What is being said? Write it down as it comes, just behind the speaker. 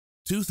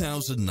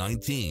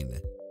2019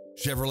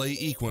 Chevrolet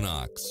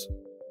Equinox.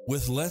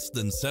 With less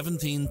than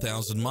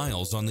 17,000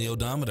 miles on the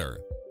odometer,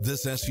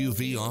 this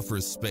SUV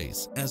offers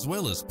space as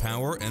well as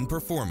power and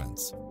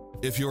performance.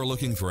 If you're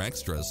looking for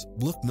extras,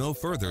 look no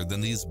further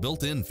than these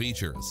built-in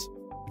features: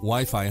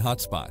 Wi-Fi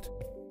hotspot,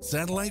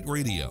 satellite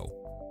radio,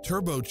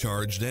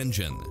 turbocharged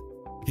engine,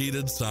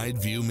 heated side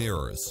view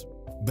mirrors,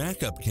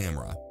 backup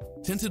camera,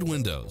 tinted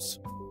windows,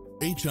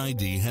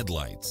 HID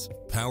headlights,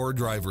 power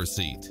driver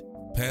seat,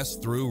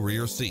 pass-through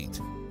rear seat,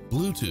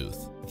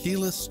 Bluetooth,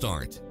 keyless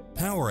start,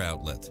 power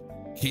outlet,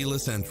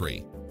 keyless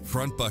entry,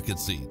 front bucket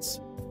seats,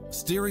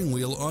 steering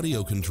wheel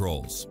audio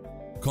controls.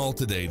 Call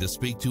today to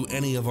speak to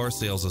any of our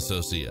sales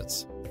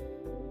associates.